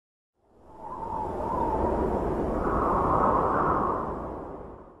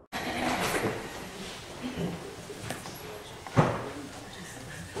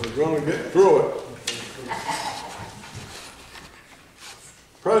to get through it.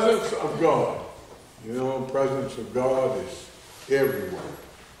 Presence of God. You know, presence of God is everywhere.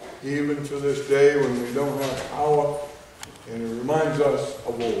 Even to this day when we don't have power, and it reminds us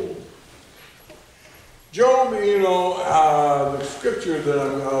of old. Job, you know, the scripture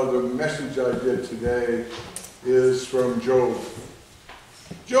that the message I did today is from Job.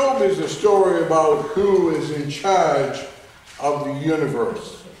 Job is a story about who is in charge of the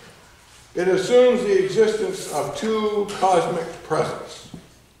universe. It assumes the existence of two cosmic presence,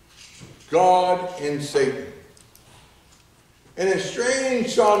 God and Satan. In a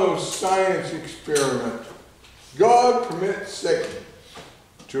strange sort of science experiment, God permits Satan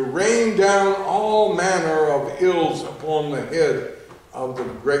to rain down all manner of ills upon the head of the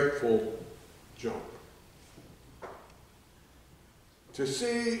grateful Job, to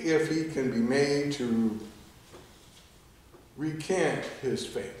see if he can be made to recant his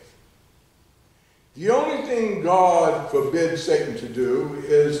faith. The only thing God forbids Satan to do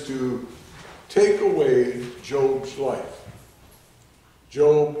is to take away Job's life.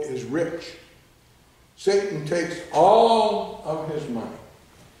 Job is rich. Satan takes all of his money.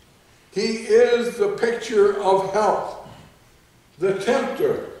 He is the picture of health. The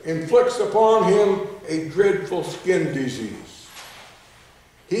tempter inflicts upon him a dreadful skin disease.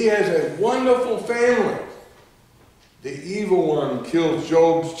 He has a wonderful family. The evil one kills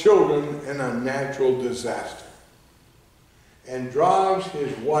Job's children in a natural disaster and drives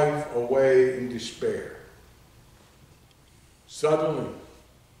his wife away in despair. Suddenly,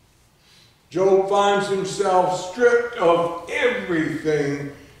 Job finds himself stripped of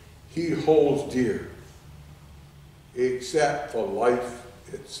everything he holds dear, except for life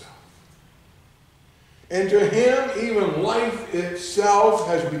itself. And to him, even life itself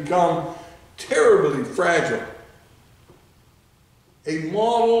has become terribly fragile. A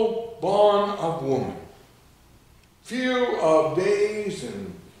mortal born of woman, few of days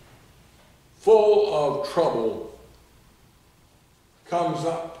and full of trouble, comes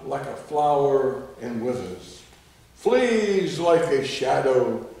up like a flower and withers, flees like a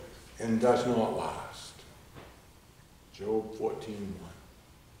shadow and does not last. Job 14:1.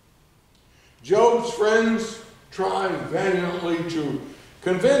 Job's friends try valiantly to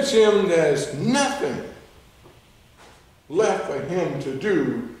convince him there's nothing left for him to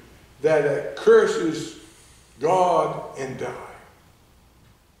do that it curses God and die.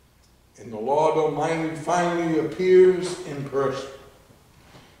 And the Lord Almighty finally appears in person.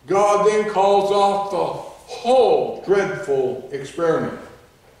 God then calls off the whole dreadful experiment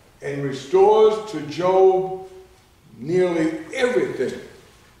and restores to Job nearly everything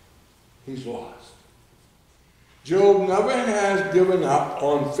he's lost. Job never has given up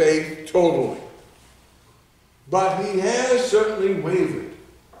on faith totally, but he has certainly wavered.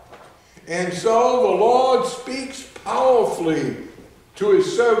 And so the Lord speaks powerfully to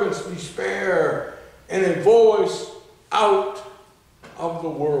his servant's despair in a voice out of the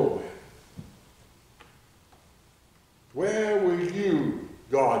whirlwind. Where were you,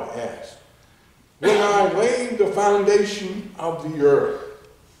 God asked, when I laid the foundation of the earth?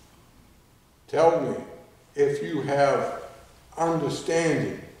 Tell me if you have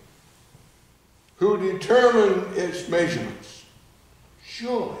understanding. Who determined its measurements?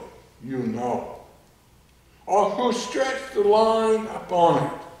 Surely you know. Or who stretched the line upon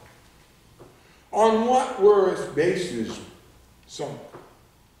it? On what were its bases sunk?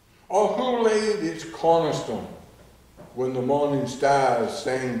 Or who laid its cornerstone when the morning stars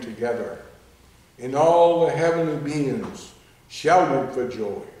sang together and all the heavenly beings shouted for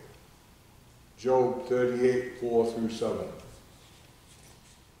joy? Job 38:4-7.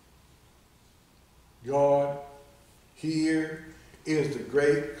 God here is the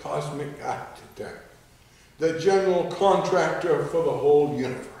great cosmic architect, the general contractor for the whole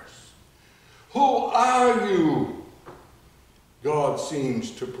universe. Who are you? God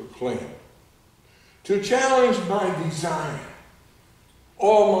seems to proclaim, to challenge my design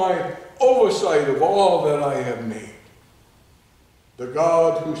or my oversight of all that I have made. The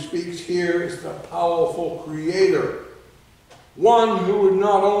God who speaks here is the powerful creator, one who would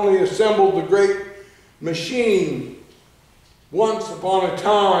not only assemble the great machine once upon a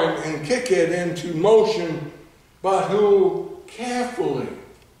time and kick it into motion, but who carefully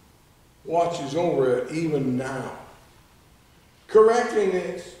watches over it even now, correcting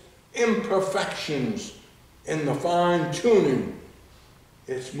its imperfections and the fine-tuning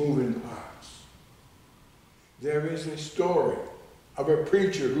its moving parts. There is a story of a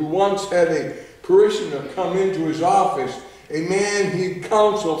preacher who once had a parishioner come into his office, a man he'd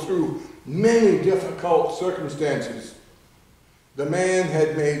counseled through many difficult circumstances. The man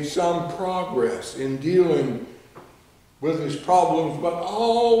had made some progress in dealing with his problems, but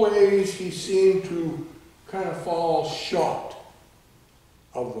always he seemed to kind of fall short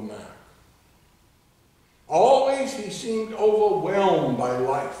of the mark. Always he seemed overwhelmed by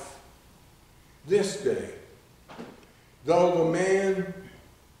life. This day, though the man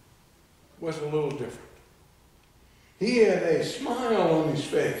was a little different. He had a smile on his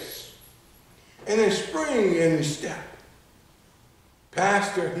face and a spring in his step.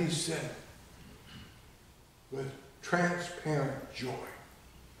 Pastor, he said, with transparent joy,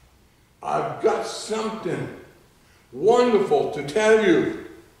 I've got something wonderful to tell you.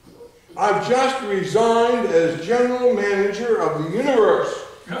 I've just resigned as general manager of the universe.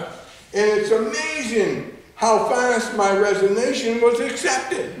 And it's amazing how fast my resignation was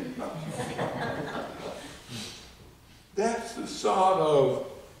accepted. That's the sort of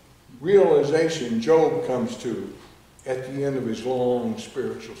realization Job comes to at the end of his long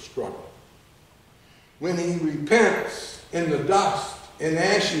spiritual struggle. When he repents in the dust and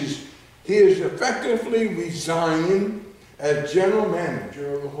ashes, he is effectively resigning as general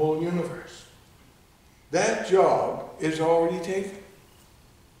manager of the whole universe. That job is already taken.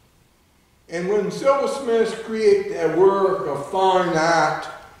 And when silversmiths create their work of fine art,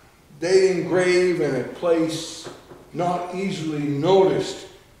 they engrave in a place not easily noticed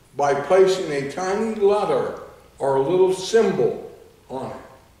by placing a tiny letter or a little symbol on it.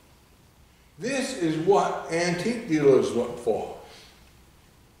 This is what antique dealers look for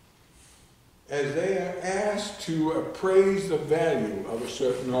as they are asked to appraise the value of a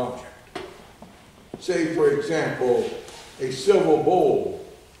certain object. Say, for example, a silver bowl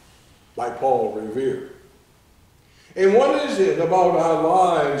by Paul Revere. And what is it about our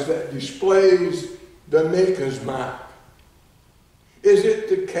lives that displays the maker's mark? Is it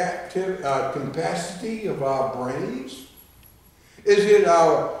the capacity of our brains? Is it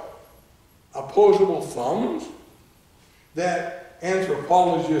our opposable thumbs that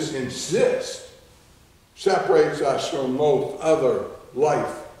anthropologists insist separates us from most other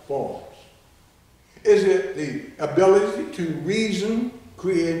life forms? Is it the ability to reason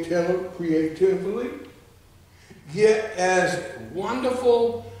creatively? Yet as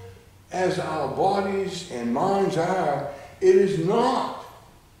wonderful as our bodies and minds are, it is not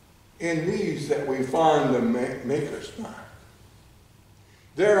in these that we find the maker's mark.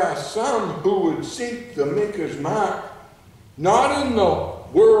 There are some who would seek the maker's mark not in the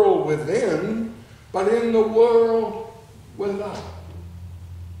world within, but in the world without,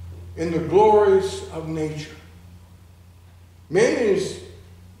 in the glories of nature. Man is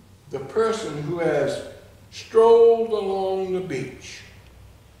the person who has strolled along the beach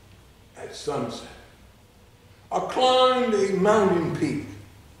at sunset, or climbed a mountain peak,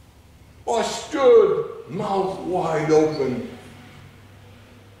 or stood mouth wide open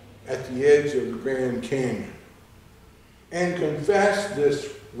at the edge of the Grand Canyon, and confessed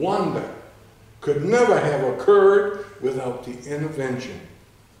this wonder could never have occurred without the intervention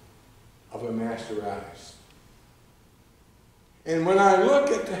of a master artist. And when I look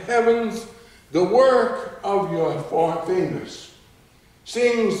at the heavens, the work of your fingers,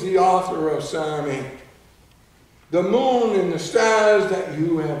 sings the author of Psalm 8. The moon and the stars that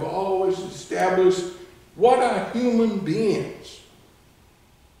you have always established, what are human beings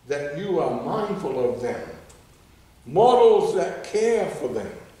that you are mindful of them, mortals that care for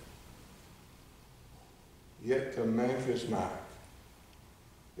them. Yet the maker's mark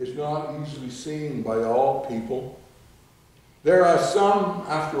is not easily seen by all people. There are some,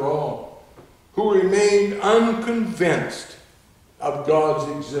 after all, who remain unconvinced of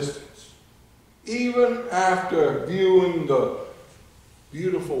God's existence, even after viewing the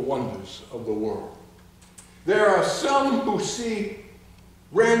beautiful wonders of the world. There are some who see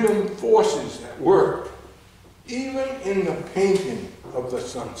random forces at work, even in the painting of the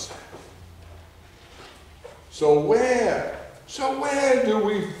sunset. So where do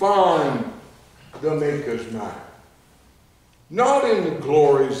we find the maker's mark? Not in the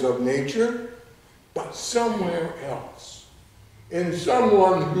glories of nature, but somewhere else. In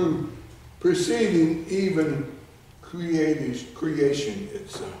someone who preceding even creation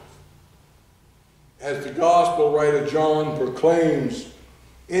itself. As the gospel writer John proclaims,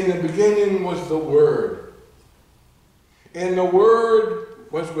 in the beginning was the Word, and the Word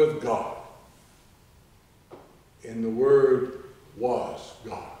was with God, and the Word was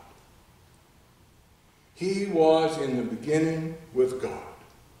God. He was in the beginning with God.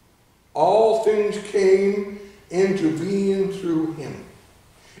 All things came into being through him.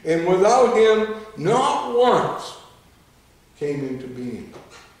 And without him, not once came into being.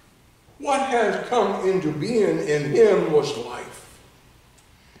 What has come into being in him was life.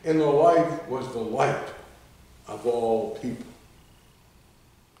 and the life was the light of all people.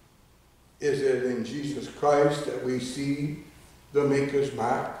 Is it in Jesus Christ that we see the Maker's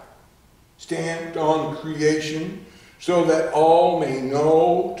mark stamped on creation so that all may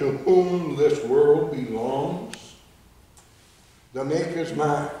know to whom this world belongs? The Maker's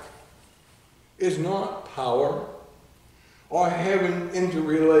mark is not power or having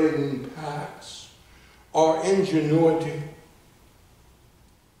interrelating parts or ingenuity,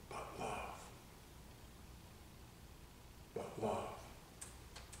 but love. But love.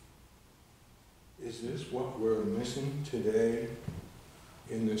 Is this what we're missing today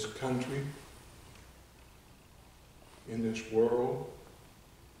in this country, in this world?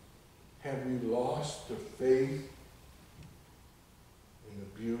 Have we lost the faith in the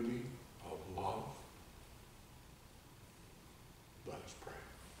beauty of love? Let us pray.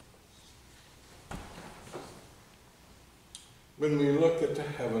 When we look at the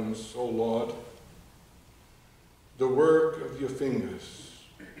heavens, O Lord, the work of your fingers,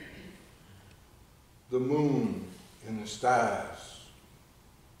 the moon and the stars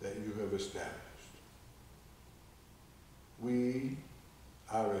that you have established, we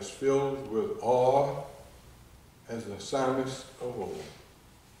are as filled with awe as the psalmist of old.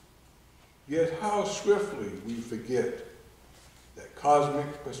 Yet how swiftly we forget that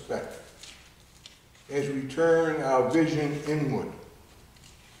cosmic perspective as we turn our vision inward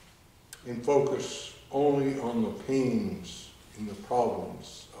and focus only on the pains and the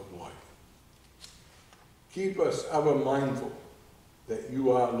problems of life. Keep us ever mindful that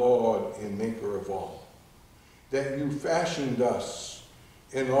you are Lord and Maker of all, that you fashioned us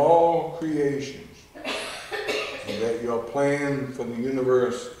in all creations, and that your plan for the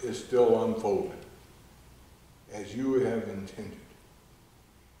universe is still unfolding as you have intended.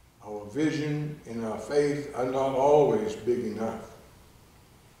 Our vision and our faith are not always big enough.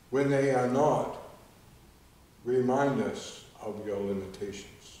 When they are not, remind us of your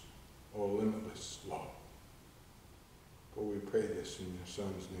limitations or limitless love. For we pray this in your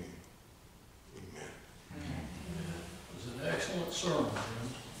Son's name. Amen. It was an excellent sermon, Jim.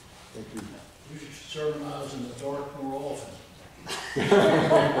 Thank you. You should sermonize in the dark more often.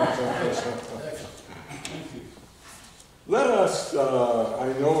 Excellent. Thank you. Let us,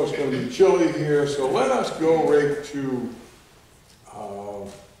 I know it's going to be chilly here, so let us go right to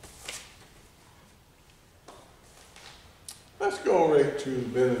the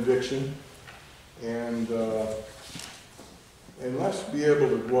benediction, and let's be able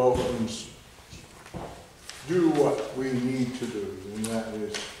to go out and do what we need to do, and that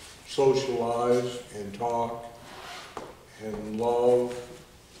is socialize and talk and love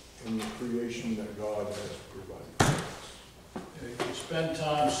in the creation that God has provided for us. You can spend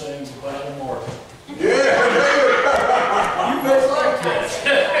time saying goodbye to Martha. Yeah! You guys like that.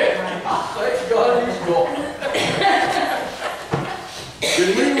 Thank God he's gone.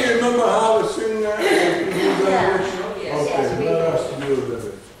 Did we remember how to sing that? Okay, let us do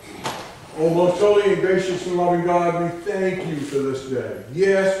it. Oh, most holy and gracious and loving God, we thank you for this day.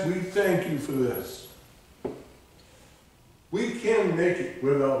 Yes, we thank you for this. We can make it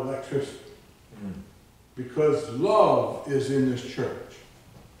without electricity because love is in this church.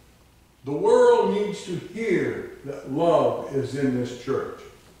 The world needs to hear that love is in this church.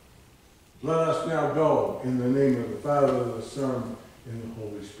 Let us now go in the name of the Father, the Son, and the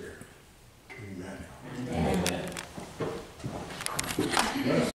Holy Spirit.